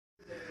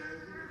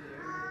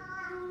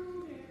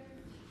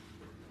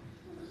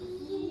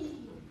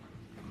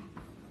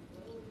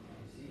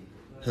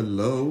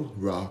Hello,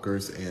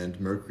 rockers and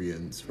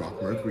Mercuryans.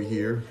 Rock Mercury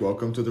here.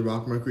 Welcome to the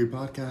Rock Mercury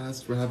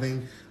podcast. We're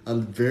having a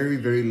very,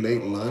 very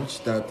late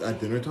lunch that's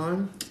at dinner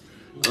time.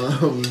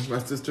 My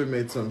sister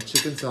made some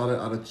chicken salad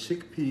out of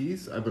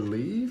chickpeas, I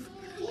believe,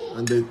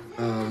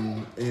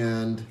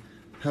 and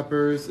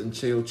peppers and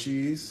Cheddar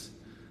cheese.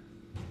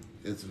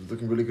 It's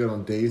looking really good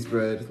on Dave's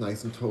bread. It's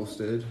nice and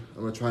toasted.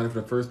 I'm gonna try it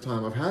for the first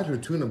time. I've had her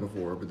tuna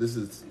before, but this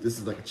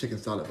is like a chicken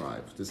salad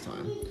vibe this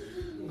time.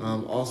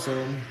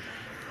 Also,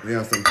 we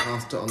have some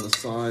pasta on the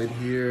side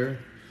here.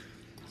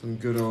 Some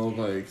good old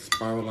like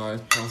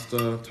spiralized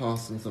pasta,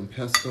 tossed in some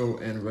pesto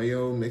and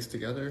Rayo mixed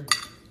together.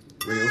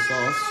 Rayo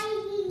sauce,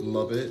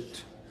 love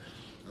it.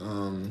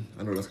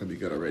 I know that's gonna be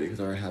good already because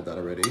I already had that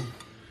already.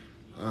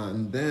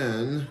 And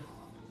then,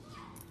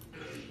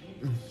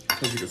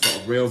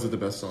 sauce. Rayo's is the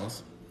best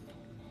sauce.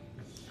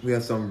 We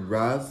have some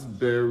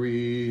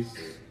raspberry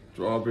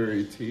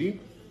strawberry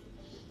tea.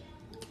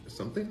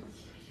 Something?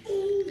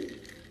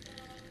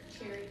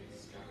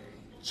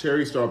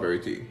 Cherry strawberry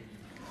tea.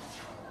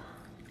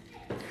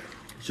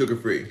 Sugar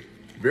free.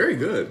 Very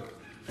good.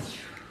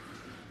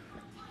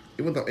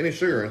 Even without any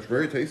sugar, it's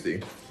very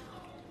tasty.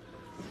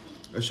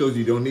 That shows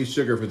you don't need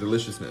sugar for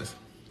deliciousness.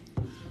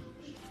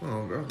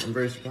 Oh, girl, I'm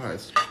very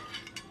surprised.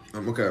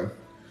 Okay.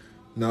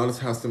 Now let's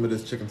have some of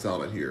this chicken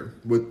salad here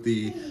with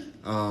the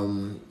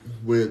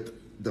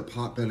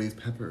Potbelly's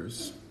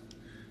peppers.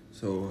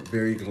 So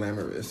very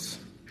glamorous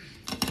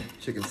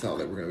chicken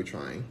salad we're gonna be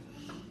trying.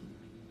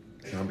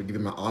 And I'll be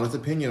giving my honest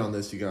opinion on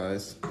this, you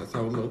guys. That's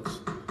how it looks.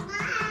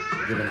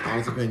 Giving an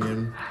honest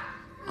opinion.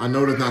 I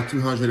know there's not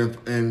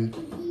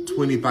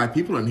 225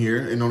 people in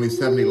here and only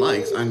 70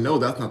 likes. I know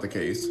that's not the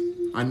case.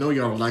 I know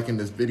y'all are liking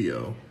this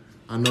video.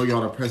 I know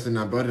y'all are pressing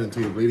that button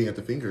until you're bleeding at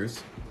the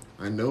fingers.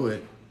 I know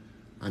it.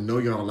 I know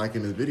y'all are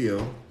liking this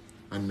video.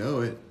 I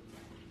know it.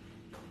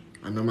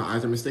 I know my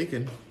eyes are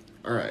mistaken.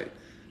 All right,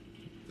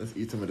 let's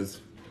eat some of this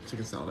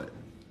chicken salad.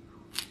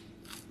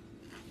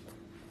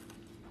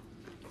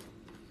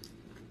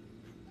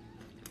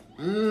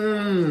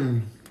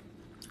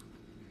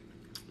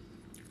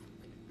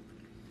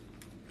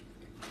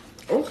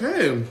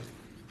 Okay.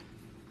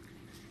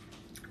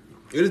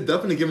 It is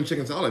definitely giving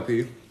chicken salad,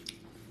 P.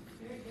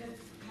 Very good.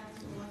 Have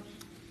some lunch.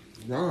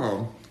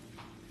 Wow.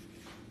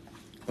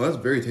 Oh, that's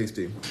very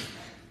tasty.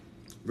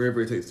 Very,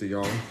 very tasty,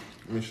 y'all.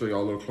 Let me show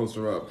y'all a little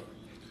closer up.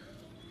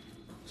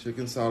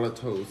 Chicken salad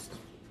toast.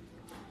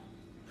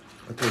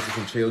 I toasted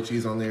some Cheddar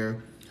cheese on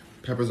there.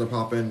 Peppers are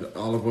popping.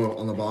 Olive oil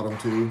on the bottom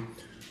too,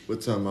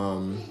 with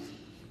some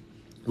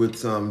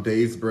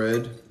Dave's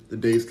bread, the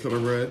Dave's killer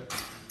bread.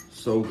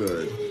 So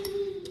good,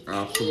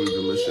 absolutely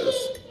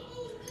delicious.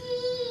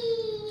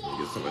 Let me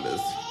get some of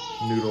this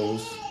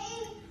noodles.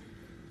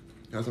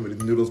 Got some of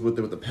these noodles with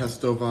it with the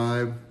pesto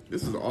vibe.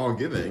 This is all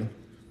giving.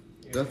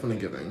 Definitely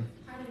giving.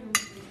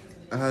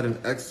 I had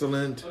an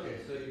excellent,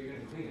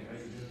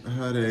 I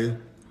had a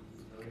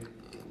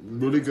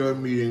really good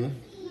meeting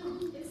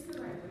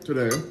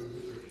today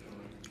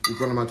with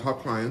one of my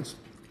top clients.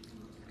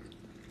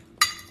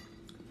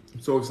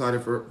 I'm so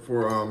excited for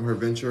her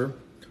venture.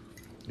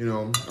 You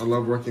know, I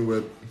love working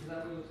with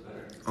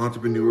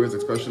entrepreneurs,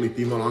 especially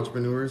female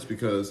entrepreneurs,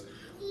 because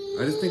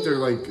I just think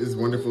it's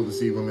wonderful to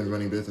see women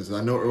running businesses.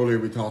 I know earlier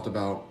we talked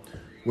about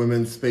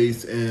women's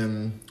space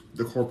in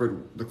the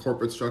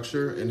corporate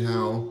structure and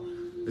how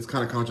it's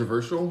kind of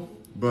controversial,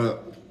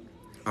 but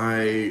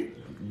I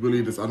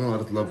just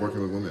love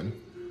working with women.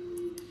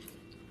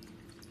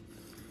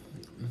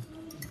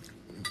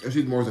 And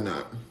she's more than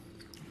that.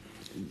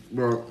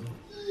 Well,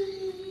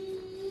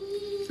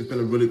 it's been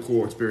a really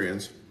cool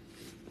experience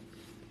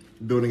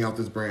building out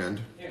this brand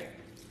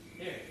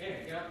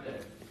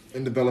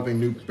and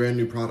developing brand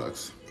new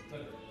products.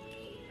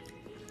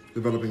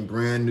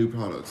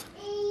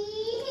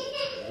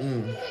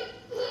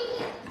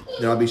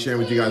 Yeah, I'll be sharing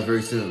with you guys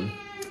very soon.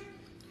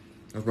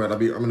 That's right. I'm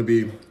gonna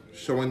be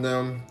showing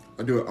them.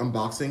 I do an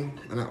unboxing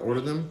and I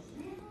order them.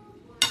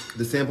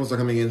 The samples are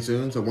coming in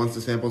soon, so once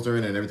the samples are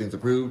in and everything's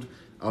approved,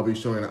 I'll be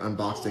showing an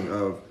unboxing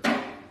of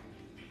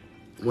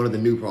one of the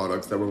new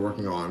products that we're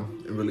working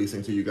on and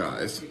releasing to you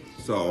guys.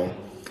 So,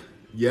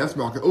 yes,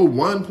 Rocket. Oh,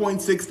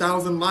 1.6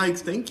 thousand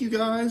likes. Thank you,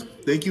 guys.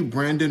 Thank you,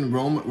 Brandon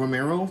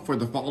Romero, for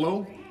the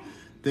follow.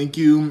 Thank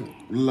you,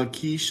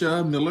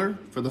 Lakeisha Miller,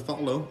 for the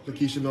follow.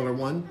 Lakeisha Miller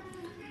 1.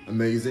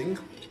 Amazing.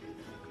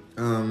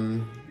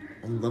 I'm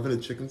loving the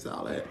chicken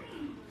salad.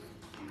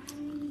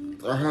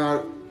 I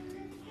had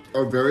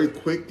a very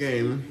quick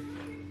game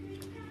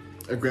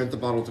at Grand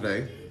Theft Auto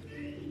today.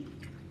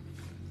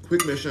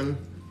 Quick mission.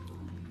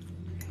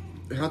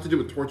 It had to do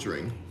with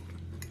torturing.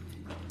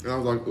 And I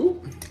was like,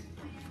 ooh.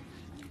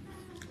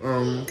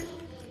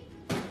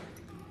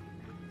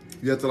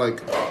 You have to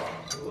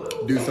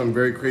do some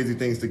very crazy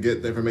things to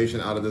get the information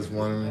out of this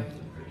one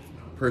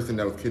person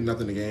that was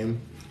kidnapped in the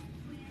game.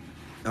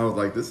 I was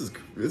like, this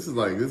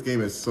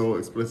game is so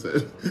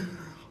explicit.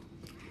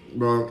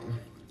 But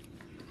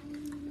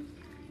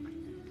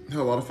had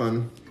a lot of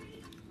fun.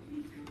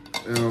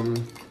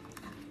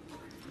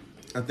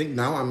 I think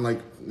now I'm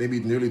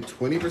maybe nearly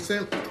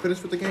 20%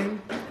 finished with the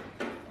game.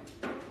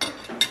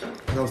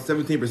 I was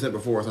 17%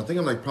 before, so I think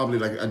I'm like probably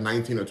like at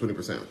 19 or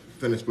 20%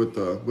 finished with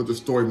the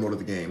story mode of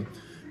the game.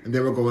 And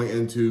then we're going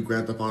into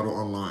Grand Theft Auto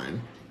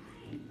Online,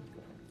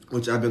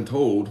 which I've been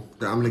told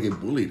that I'm gonna get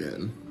bullied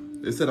in.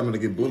 They said I'm gonna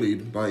get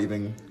bullied by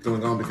even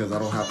going on because I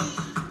don't have,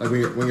 like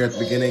when you're at the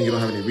beginning, you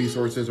don't have any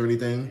resources or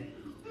anything.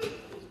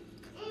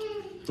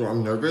 So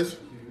I'm nervous,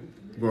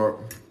 but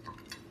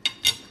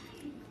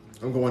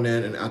I'm going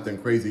in and acting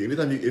crazy.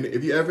 Anytime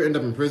if you ever end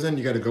up in prison,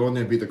 you gotta go in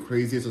there and be the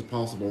craziest as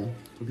possible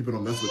so people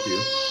don't mess with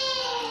you.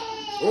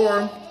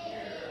 Or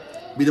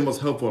be the most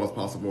helpful as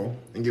possible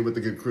and get with the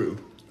good crew.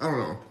 I don't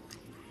know.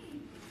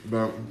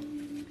 But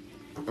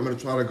I'm gonna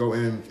try to go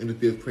in and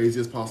just be as crazy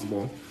as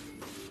possible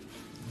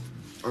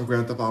on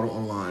Grand Theft Auto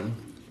Online.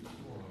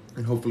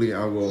 And hopefully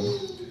I will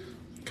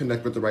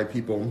connect with the right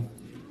people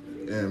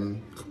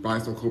and buy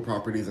some cool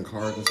properties and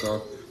cars and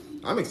stuff.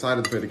 I'm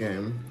excited to play the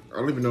game. I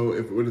don't even know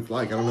what it's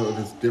like. I don't know if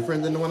it's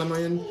different than the one I'm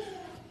in,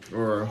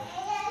 or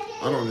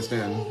I don't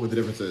understand what the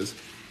difference is.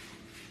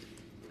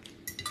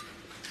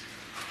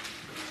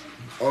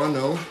 All I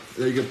know is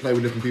that you can play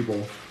with different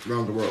people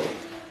around the world.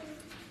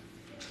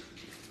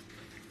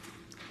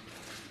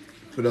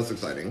 So that's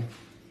exciting.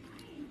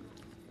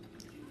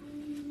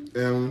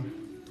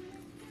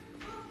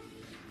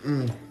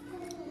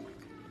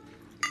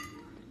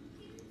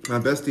 My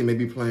bestie may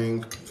be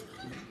playing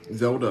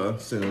Zelda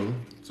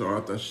soon, so I'll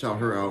have to shout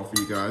her out for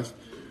you guys.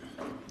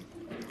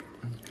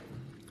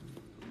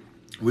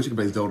 We wish we could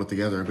play Zelda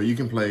together, but you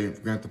can play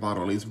Grand Theft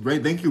Auto at least.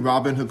 Thank you,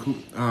 Robin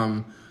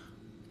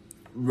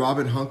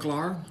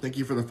Hunklar. Thank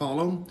you for the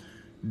follow.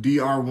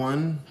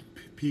 DR1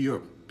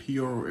 period.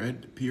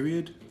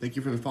 Thank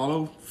you for the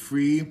follow.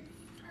 Free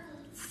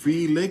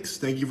Licks.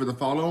 Thank you for the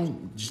follow.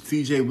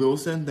 CJ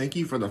Wilson. Thank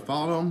you for the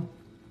follow.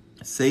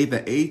 Save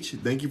a H.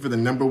 Thank you for the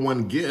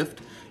 #1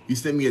 gift. You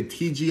sent me a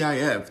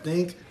TGIF.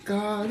 Thank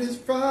God it's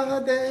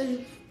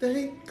Friday.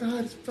 Thank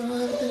God it's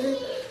Friday.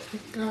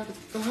 Thank God it's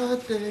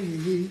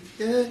Friday.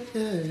 Yeah,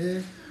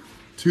 yeah.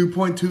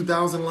 2.2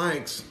 thousand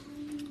likes.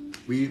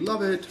 We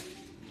love it.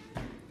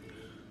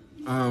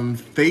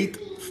 Fate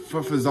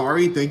for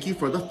Fazari. Thank you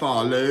for the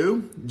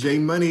follow. J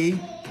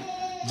Money,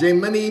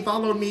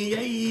 follow me.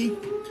 Yay.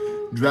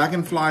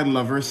 Dragonfly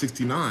Lover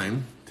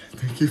 69.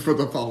 Thank you for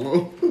the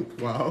follow.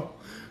 Wow.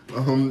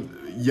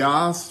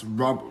 Yas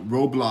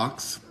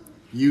Roblox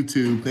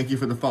YouTube, thank you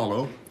for the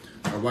follow.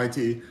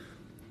 YT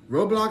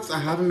Roblox, I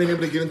haven't been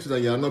able to get into that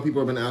yet. I know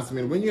people have been asking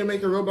me, when you gonna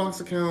make a Roblox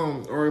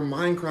account or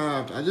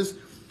Minecraft?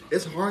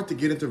 It's hard to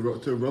get into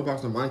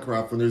Roblox and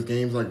Minecraft when there's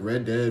games like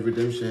Red Dead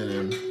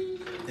Redemption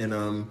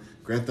and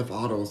Grand Theft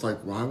Auto. It's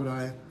like, why would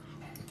I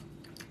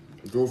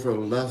go for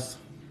less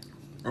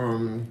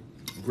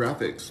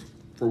graphics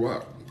for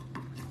what?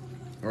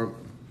 Or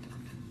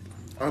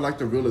I like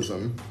the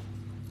realism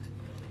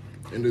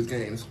in these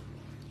games.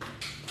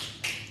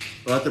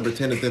 I have to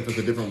pretend as if it's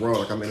a different world,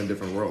 like I'm in a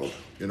different world,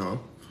 you know?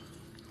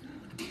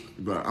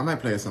 But I might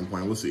play at some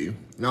point, we'll see.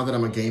 Now that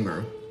I'm a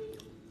gamer,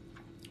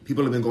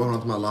 people have been going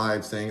onto my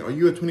live saying, are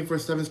you a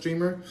 24/7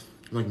 streamer?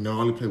 I'm like, no, I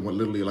only play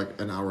literally like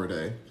an hour a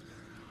day.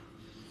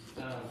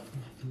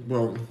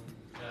 Well,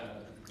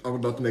 I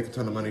would love to make a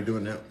ton of money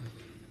doing that.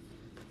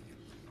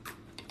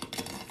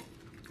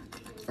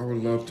 I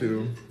would love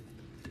to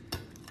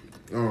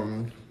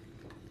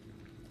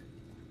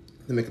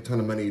make a ton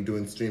of money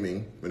doing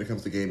streaming when it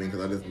comes to gaming,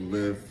 because I just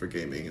live for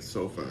gaming. It's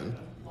so fun.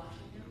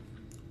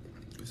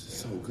 This is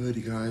so good,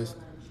 you guys.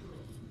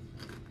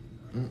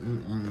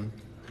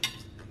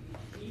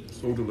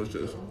 So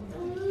delicious.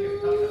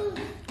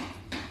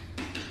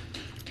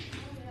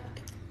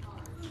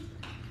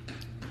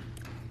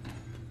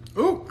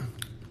 Oh,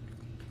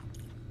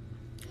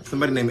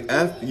 somebody named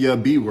F Ya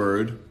B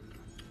Word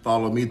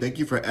follow me. Thank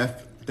you from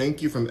F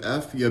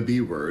Ya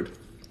B Word.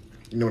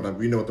 You know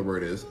what the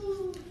word is.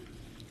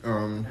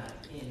 And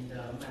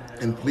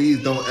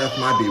please don't F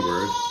my B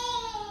word.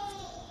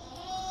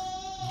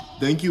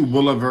 Thank you,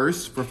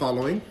 Willaverse, for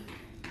following.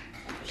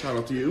 Shout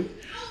out to you.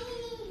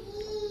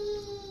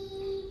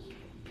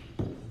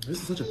 This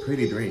is such a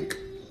pretty drink.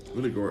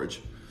 Really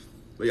gorgeous.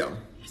 But yeah,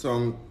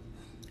 so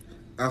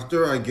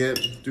after I get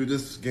through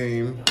this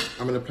game,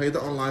 I'm gonna play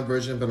the online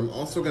version, but I'm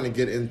also gonna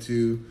get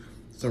into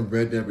some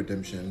Red Dead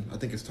Redemption. I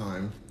think it's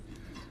time.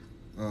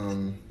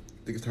 I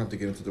think it's time to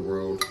get into the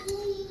world.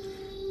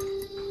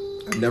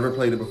 I've never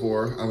played it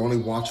before. I've only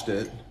watched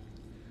it.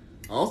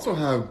 I also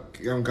have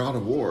God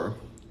of War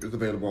is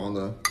available on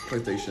the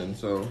PlayStation,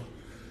 so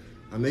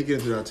I may get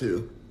into that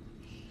too.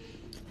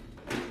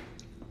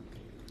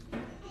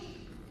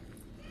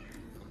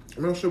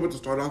 I'm not sure what to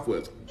start off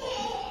with,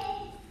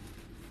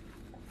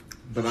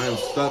 but I am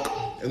stuck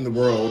in the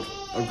world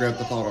of Grand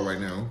Theft Auto right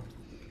now.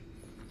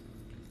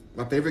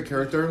 My favorite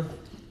character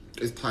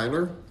is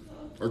Tyler,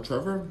 or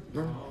Trevor?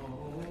 No,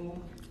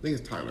 I think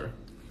it's Tyler.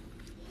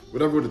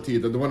 Whatever with the T,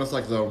 the one that's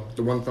like the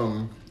one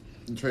from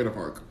the trailer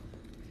park.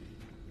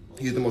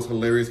 He's the most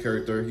hilarious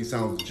character. He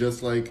sounds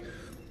just like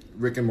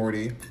Rick from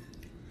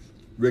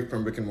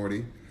Rick and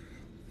Morty.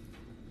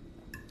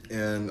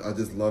 And I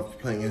just love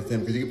playing as him,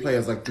 because you can play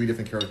as like 3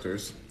 different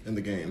characters in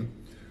the game.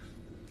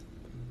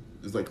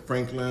 There's like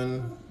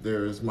Franklin,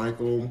 there's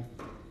Michael,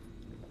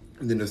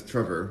 and then there's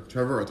Trevor.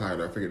 Trevor or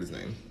Tyler, I forget his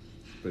name.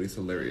 But he's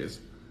hilarious.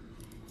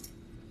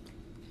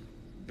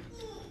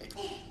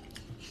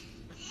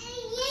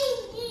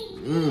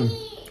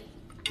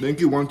 Thank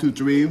you,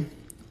 123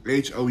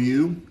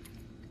 HOU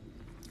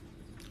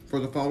for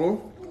the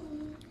follow.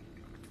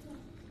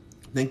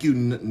 Thank you,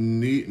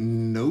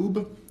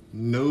 Noob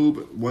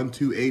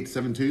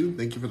 12872.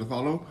 Thank you for the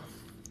follow.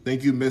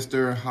 Thank you,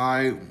 Mr.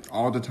 High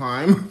All the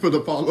Time for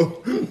the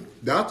follow.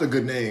 That's a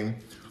good name,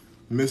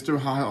 Mr.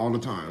 High All the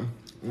Time.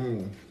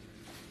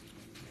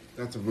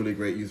 That's a really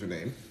great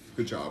username.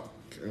 Good job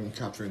in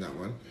capturing that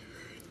one.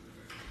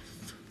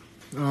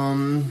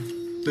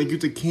 Thank you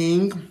to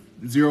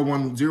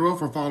King010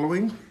 for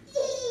following.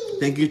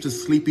 Thank you to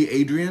Sleepy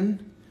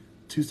Adrian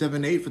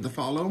 278 for the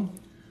follow.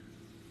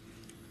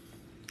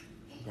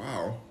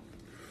 Wow.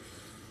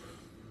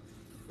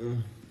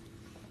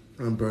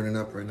 I'm burning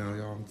up right now,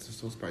 y'all. It's just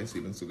so spicy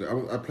and so good.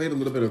 I played a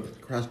little bit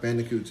of Crash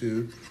Bandicoot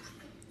too,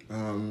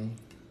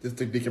 just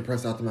to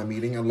decompress after my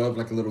meeting. I love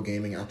like a little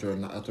gaming after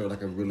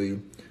like a really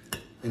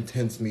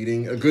intense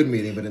meeting, a good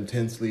meeting, but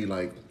intensely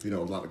like, you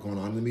know, a lot going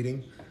on in the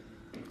meeting.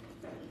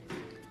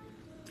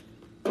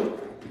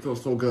 It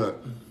feels so good.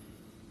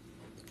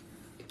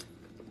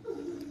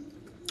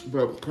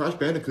 But Crash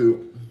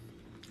Bandicoot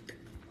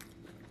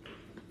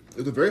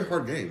is a very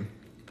hard game.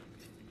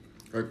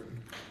 Like,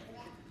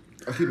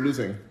 I keep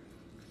losing.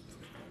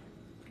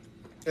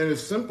 And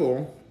it's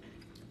simple,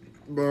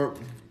 but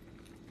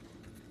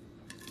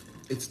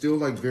it's still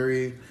like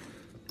very,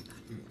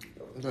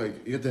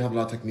 like, you have to have a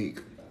lot of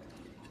technique.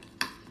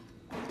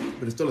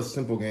 But it's still a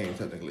simple game,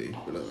 technically.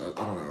 But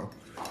I don't know.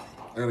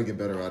 I gotta get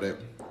better at it,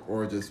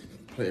 or just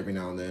play every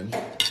now and then.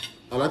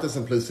 I like the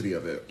simplicity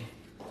of it.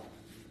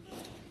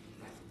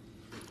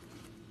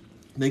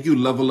 Thank you,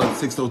 Level Up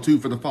 602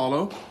 for the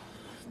follow.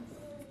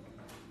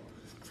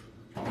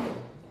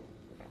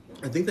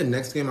 I think the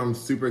next game I'm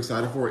super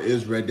excited for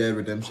is Red Dead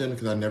Redemption,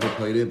 because I never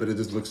played it, but it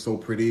just looks so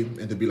pretty.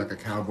 And to be like a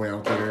cowboy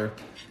out there,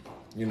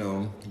 you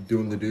know,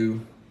 doing the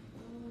do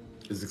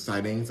is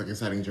exciting. It's like an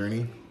exciting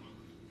journey.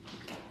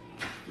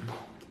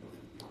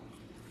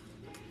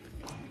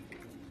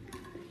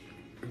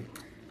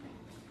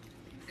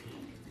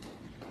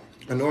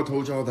 I know I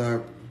told y'all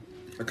that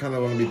I kind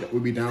of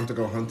would be down to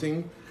go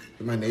hunting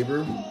with my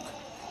neighbor,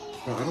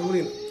 but I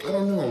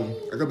don't know.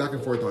 I go back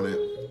and forth on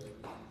it.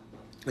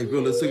 Like,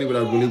 realistically, would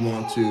I really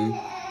want to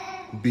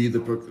be the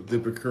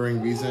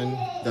procuring reason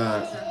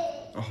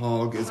that a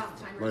hog is,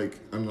 like,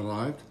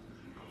 unalived?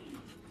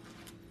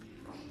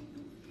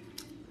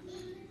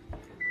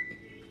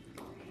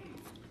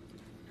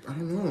 I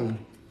don't know.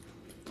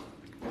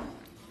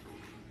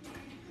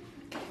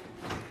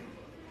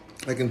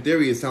 Like, in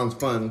theory, it sounds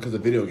fun because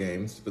of video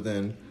games, but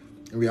then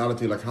in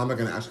reality, like, how am I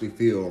going to actually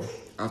feel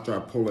after I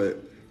pull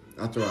it,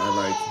 after I,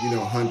 like, you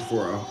know, hunt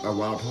for a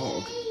wild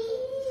hog?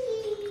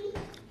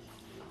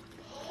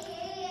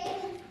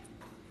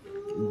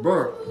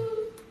 But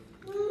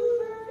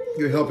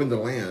you're helping the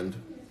land.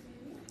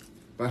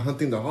 By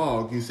hunting the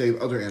hog, you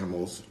save other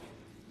animals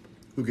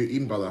who get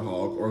eaten by the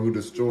hog, or who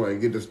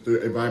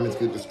environments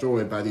get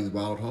destroyed by these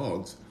wild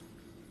hogs.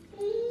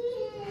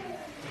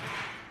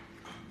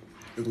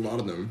 There's a lot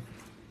of them.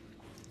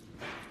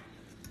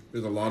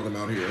 There's a lot of them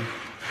out here.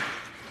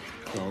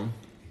 So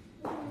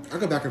I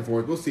go back and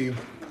forth. We'll see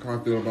how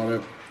I feel about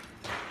it.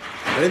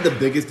 I think the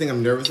biggest thing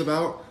I'm nervous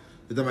about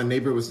is that my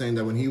neighbor was saying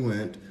that when he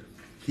went,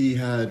 he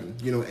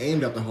had, you know,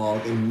 aimed at the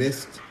hog and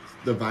missed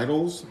the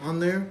vitals on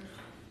there,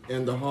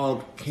 and the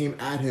hog came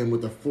at him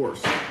with a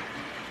force.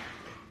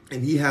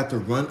 And he had to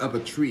run up a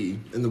tree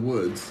in the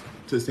woods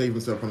to save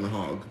himself from the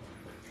hog.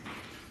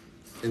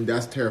 And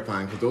that's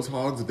terrifying, because those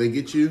hogs, if they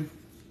get you,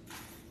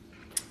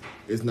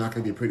 it's not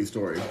going to be a pretty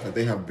story. Like,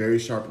 they have very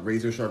sharp,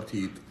 razor-sharp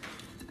teeth,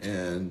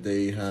 and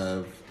they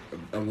have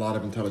a lot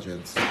of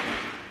intelligence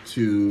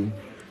to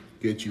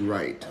get you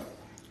right.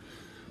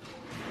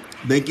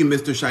 Thank you,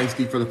 Mr.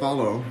 Shiesty, for the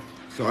follow.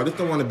 So I just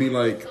don't want to be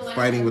like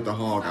fighting with the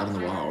hog out in the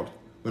wild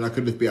when I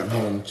could just be at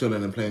home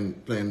chilling and playing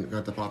Grand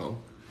Theft Auto.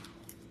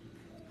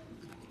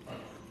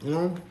 You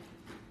know?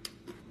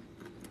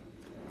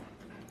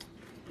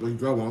 Like,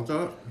 do I want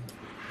that?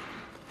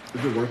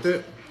 Is it worth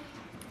it?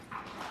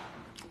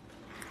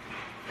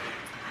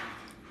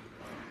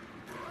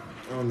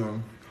 I don't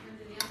know.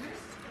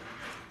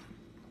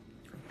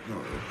 No.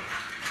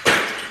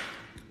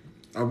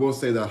 I will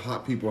say that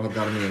hot people have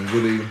gotten me in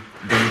really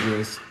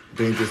dangerous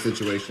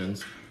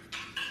situations.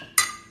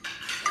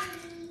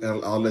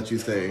 And I'll let you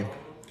think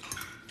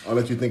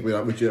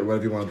whatever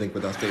you want to think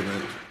with that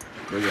statement.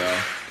 But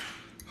yeah,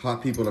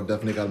 hot people have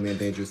definitely gotten me in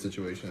dangerous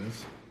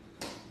situations.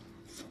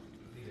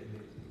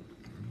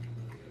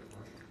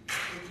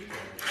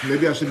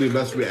 Maybe I should be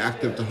less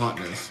reactive to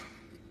hotness.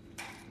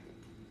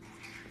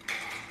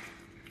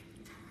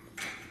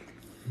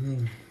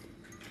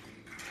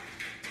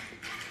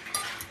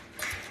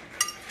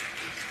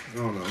 I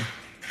don't know.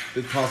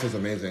 This pasta is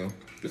amazing.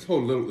 This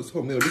whole meal.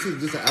 This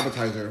is just an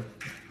appetizer.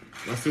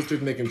 My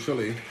sister's making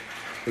chili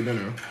for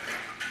dinner.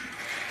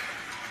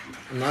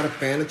 I'm not a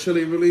fan of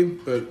chili really,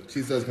 but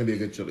she says it's gonna be a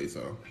good chili,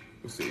 so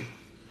we'll see.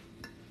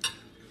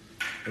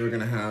 And I'm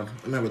gonna have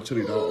a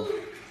chili dog.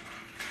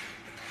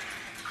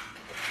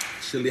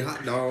 Chili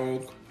hot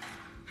dog.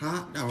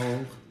 Hot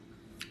dog.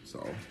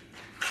 So,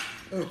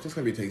 oh, that's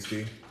gonna be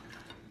tasty.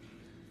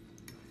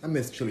 I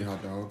miss chili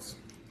hot dogs.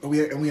 Oh, we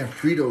have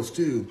Fritos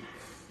too.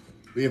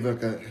 We have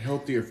like a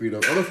healthier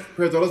Fritos. Are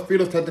those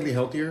Fritos technically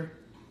healthier?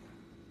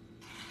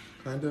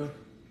 Kinda.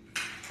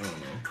 I don't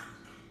know.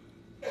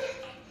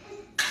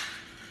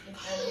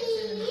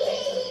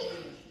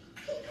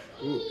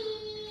 Ooh.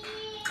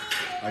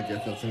 I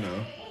guess that's a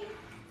no.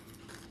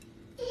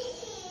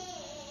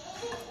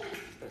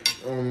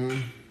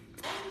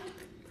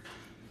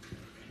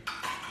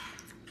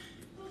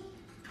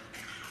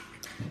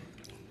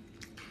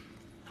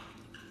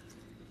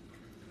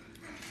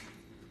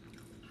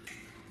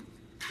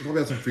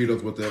 Probably have some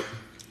Fritos with it.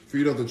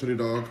 Fritos and chili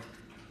dog.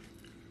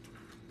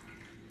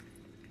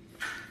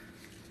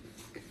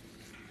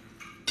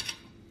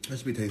 That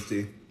should be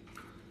tasty.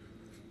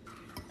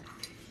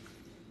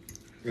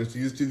 It's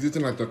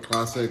using like the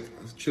classic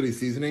chili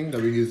seasoning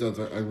that we used as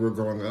we were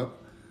growing up.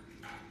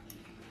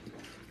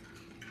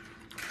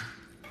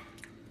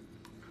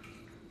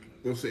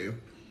 We'll see.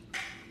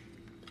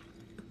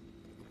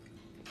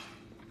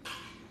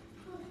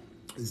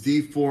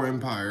 Z4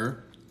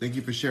 Empire, thank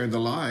you for sharing the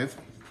live.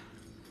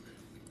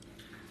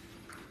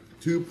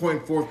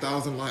 2.4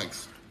 thousand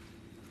likes.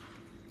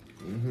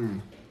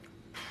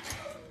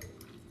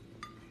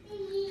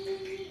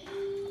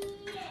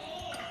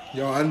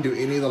 Y'all, I didn't do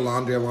any of the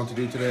laundry I want to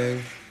do today.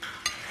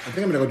 I think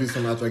I'm gonna go do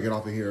some after I get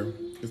off of here.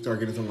 Just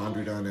start getting some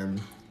laundry done,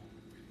 and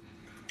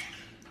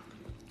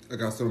I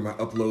got some of my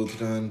uploads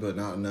done, but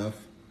not enough.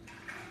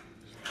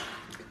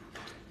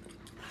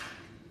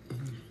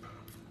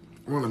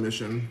 I'm on a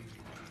mission.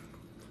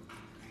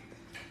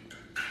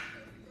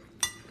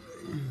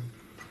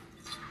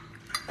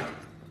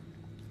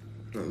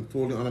 I'm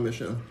fully on a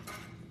mission.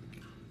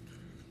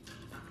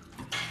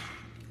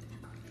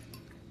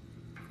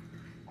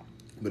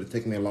 But it's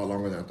taking me a lot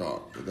longer than I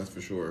thought, that's for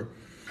sure.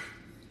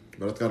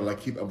 But I've got to like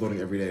keep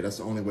uploading every day. That's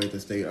the only way to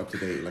stay up to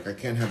date. Like I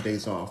can't have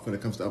days off when it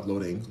comes to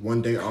uploading.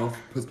 One day off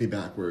puts me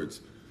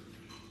backwards.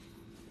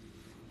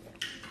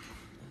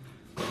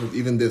 Because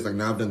even this, like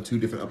now I've done 2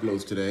 different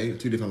uploads today,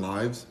 2 different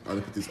lives. I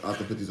have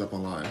to put these up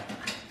on live,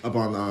 up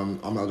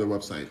on my other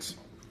websites.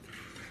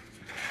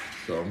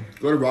 So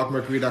go to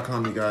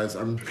rockmercury.com, you guys.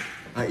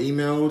 I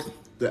emailed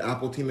the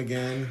Apple team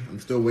again. I'm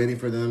still waiting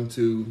for them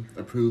to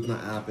approve my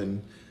app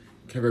and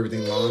have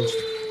everything launched.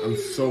 I'm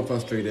so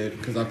frustrated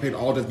because I paid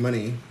all this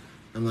money.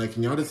 I'm like,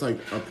 can y'all just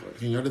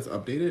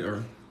update it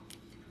or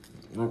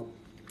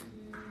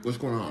what's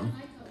going on?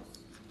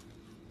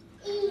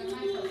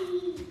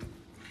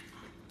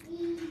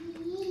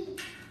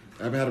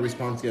 I haven't had a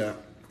response yet.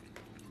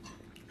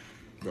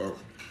 But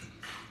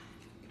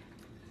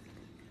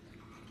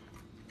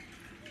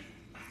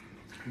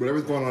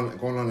whatever's going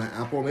on at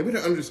Apple, maybe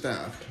they're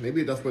understaffed.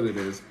 Maybe that's what it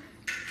is.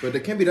 But they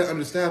can't be that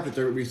understaffed if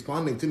they're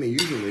responding to me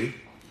usually.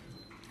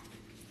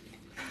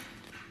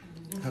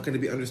 How can they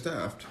be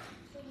understaffed?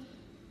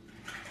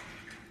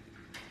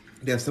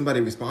 They have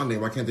somebody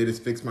responding. Why can't they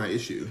just fix my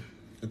issue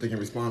if they can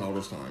respond all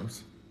those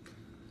times?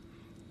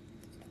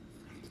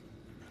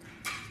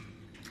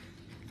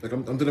 Like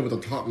I'm dealing with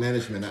the top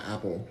management at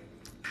Apple,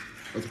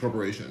 as a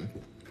corporation.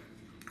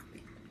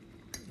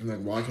 I'm like,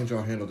 why can't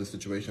y'all handle this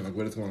situation? Like,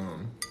 what is going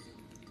on?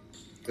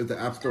 Is the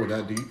App Store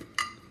that deep?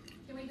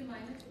 Can we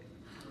combine it?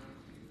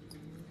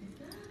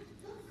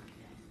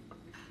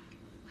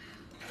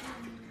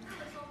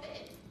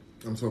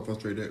 I'm so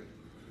frustrated.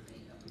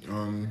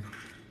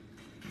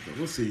 But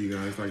we'll see, you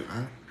guys. Like,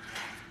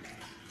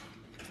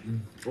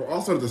 or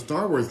also the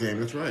Star Wars game.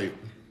 That's right.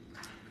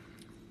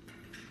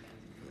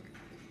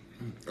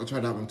 I'll try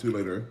that one too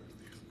later.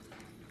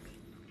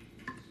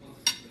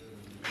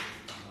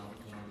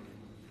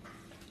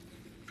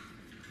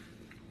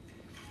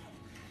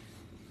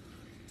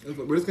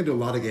 We're just gonna do a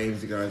lot of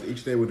games, you guys.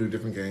 Each day we'll do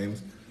different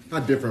games.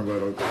 Not different,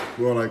 but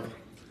we'll like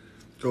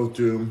go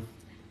through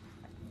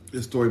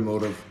the story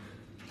mode of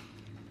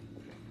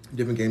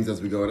different games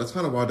as we go. That's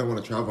kind of why I don't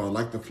want to travel. I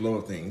like the flow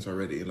of things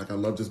already. Like I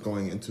love just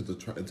going into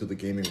the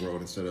gaming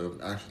world instead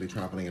of actually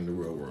traveling in the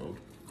real world,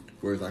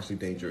 where it's actually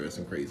dangerous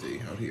and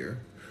crazy out here.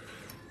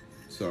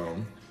 So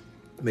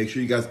make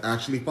sure you guys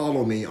actually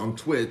follow me on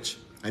Twitch.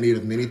 I need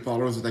as many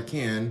followers as I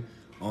can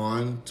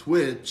on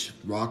Twitch.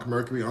 Rock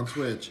Mercury on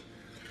Twitch.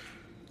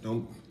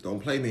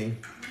 Don't play me.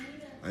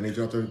 I need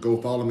y'all to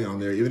go follow me on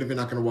there, even if you're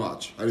not gonna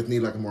watch. I just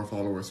need like more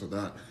followers so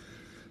that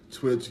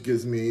Twitch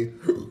gives me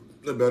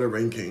a better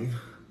ranking.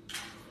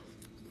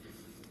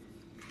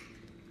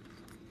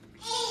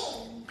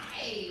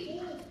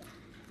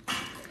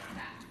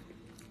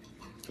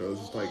 So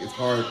it's just like it's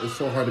hard. It's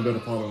so hard to build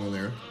a following on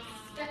there.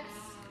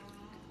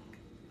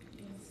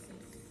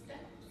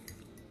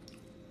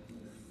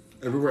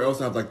 Everywhere else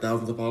I have like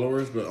thousands of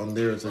followers, but on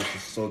there it's like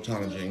just so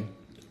challenging.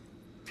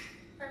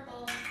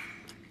 Purple.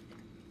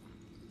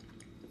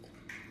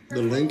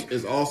 The link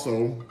is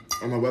also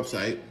on my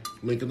website.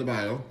 Link in the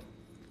bio.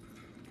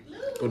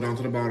 Blue. Go down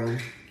to the bottom.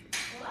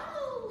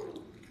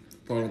 Whoa.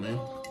 Follow me.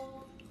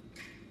 Purple.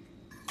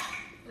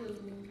 Blue.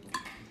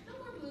 No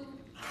more blue.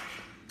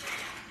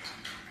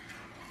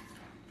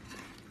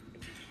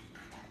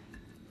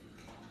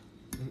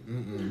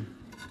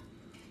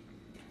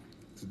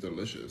 It's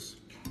delicious.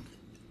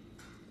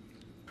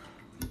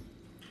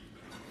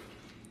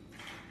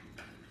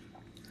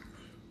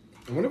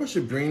 I wonder if I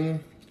should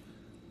bring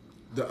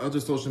the other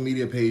social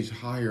media page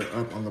higher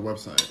up on the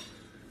website.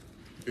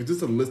 It's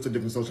just a list of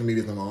different social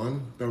medias I'm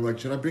on. But I'm like,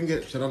 should I bring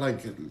it? Should I like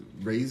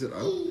raise it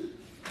up?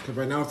 Because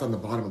right now it's on the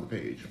bottom of the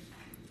page.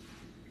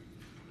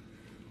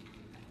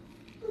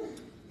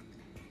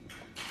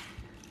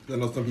 I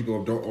know some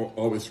people don't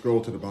always scroll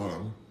to the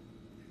bottom.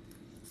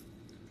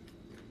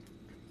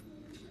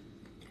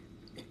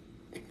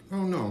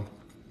 Oh no.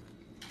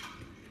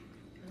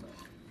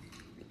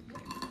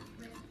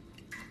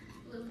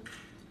 Blue.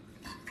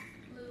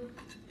 Blue.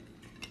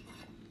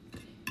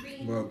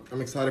 Green. Well,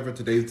 I'm excited for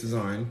today's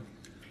design.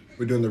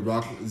 We're doing the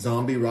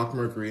Zombie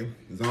Mercury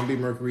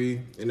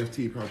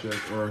NFT project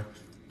or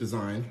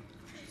design.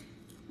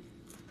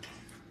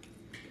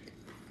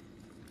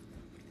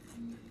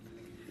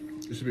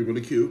 It should be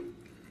really cute.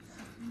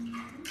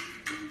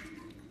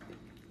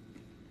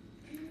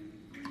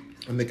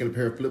 I'm making a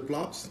pair of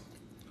flip-flops.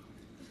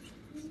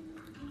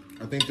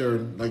 I think they're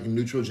like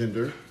neutral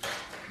gender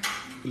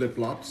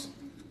flip-flops.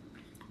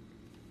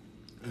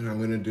 And I'm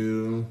gonna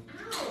do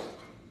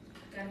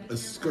a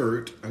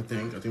skirt, I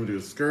think. we'll do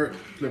a skirt,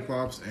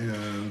 flip-flops,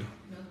 and No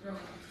throwing.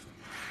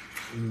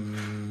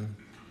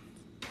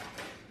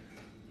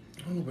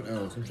 I don't know what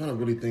else. I'm trying to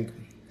really think.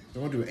 Do I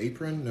want to do an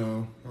apron?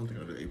 No, I don't think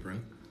I'll do an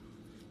apron.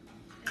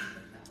 And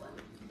put that one.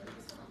 Put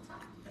this one on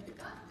top. Like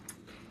that.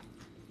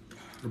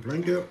 A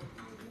blanket.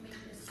 Make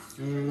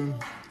this.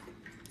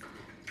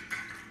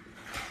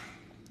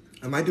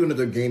 I might do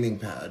another gaming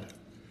pad.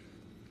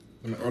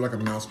 Or like a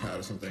mouse pad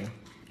or something.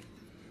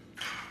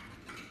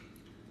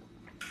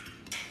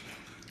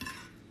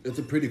 It's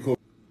a pretty cool.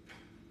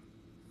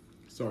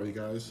 Sorry, you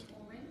guys.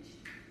 Orange.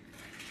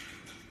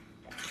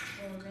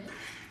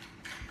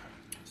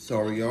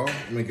 Sorry, y'all.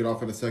 I'm gonna get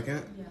off in a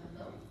second.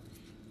 Yellow.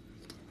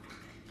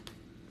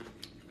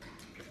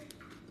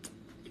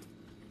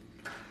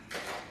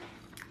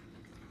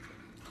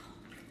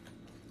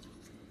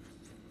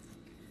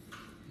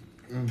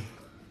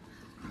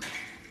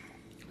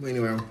 But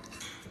anyway,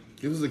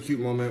 this was a cute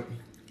moment.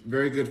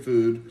 Very good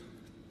food.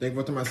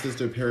 Thankful to my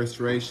sister,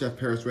 Chef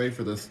Paris Ray,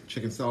 for this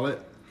chicken salad.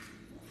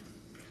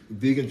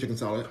 Vegan chicken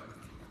salad. Oh,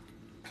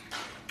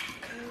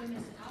 we're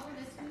missing corn.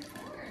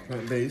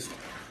 Plant-based.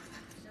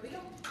 There we go.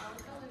 All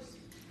the colors.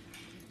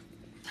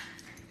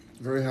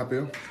 Very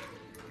happy.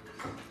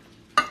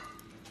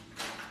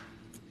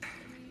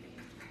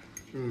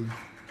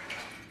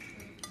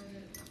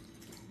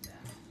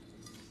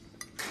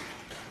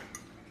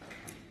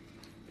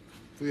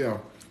 So yeah,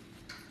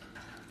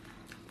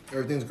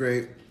 everything's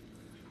great.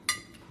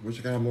 Wish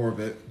I could have more of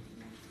it.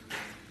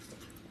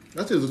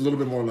 Actually, there's a little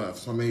bit more left,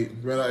 so I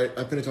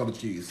finished all the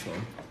cheese, so,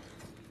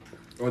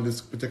 or this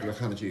particular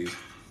kind of cheese.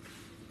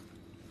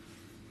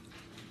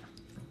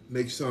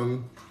 Make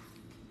some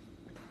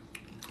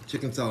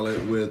chicken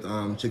salad with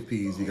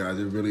chickpeas, you guys.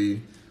 It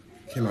really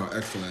came out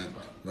excellent.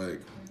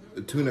 Like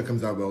the tuna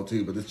comes out well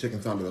too, but this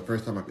chicken salad, the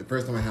first time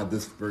I had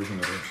this version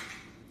of it.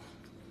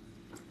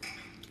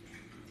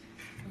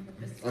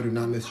 I do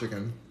not miss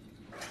chicken.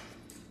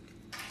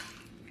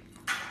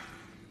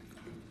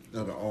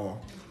 Not at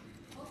all.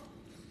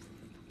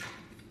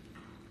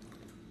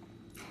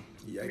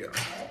 Yeah.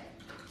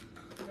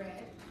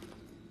 Red.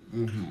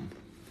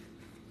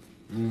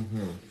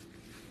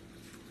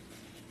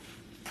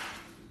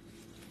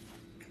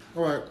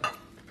 All right.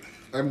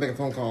 I'm making a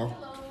phone call.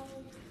 Hello.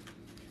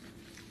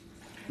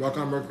 Rock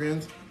on,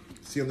 Mercuryans.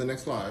 See you on the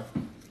next live.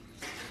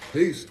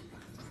 Peace.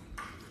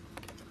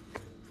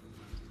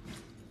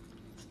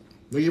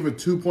 We give it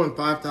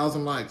 2.5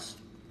 thousand likes.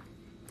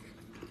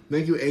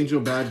 Thank you,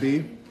 Angel Bad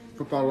B,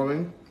 for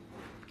following.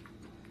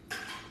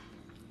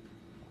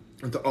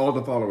 And to all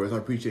the followers, I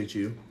appreciate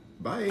you.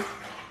 Bye.